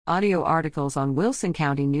Audio articles on Wilson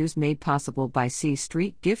County News made possible by C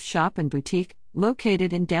Street Gift Shop and Boutique,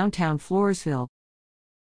 located in downtown Floresville.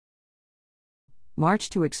 March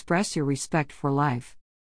to express your respect for life.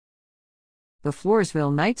 The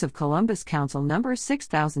Floresville Knights of Columbus Council number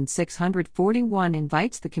 6641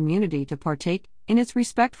 invites the community to partake in its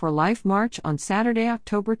Respect for Life March on Saturday,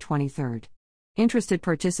 October 23. Interested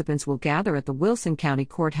participants will gather at the Wilson County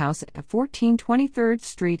Courthouse at 1423rd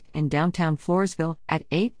Street in downtown Floresville at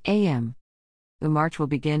 8 a.m. The march will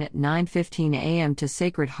begin at 9:15 a.m. to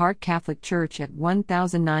Sacred Heart Catholic Church at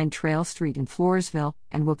 1009 Trail Street in Floresville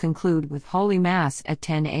and will conclude with Holy Mass at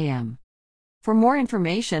 10 a.m. For more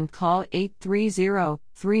information, call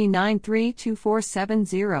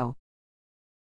 830-393-2470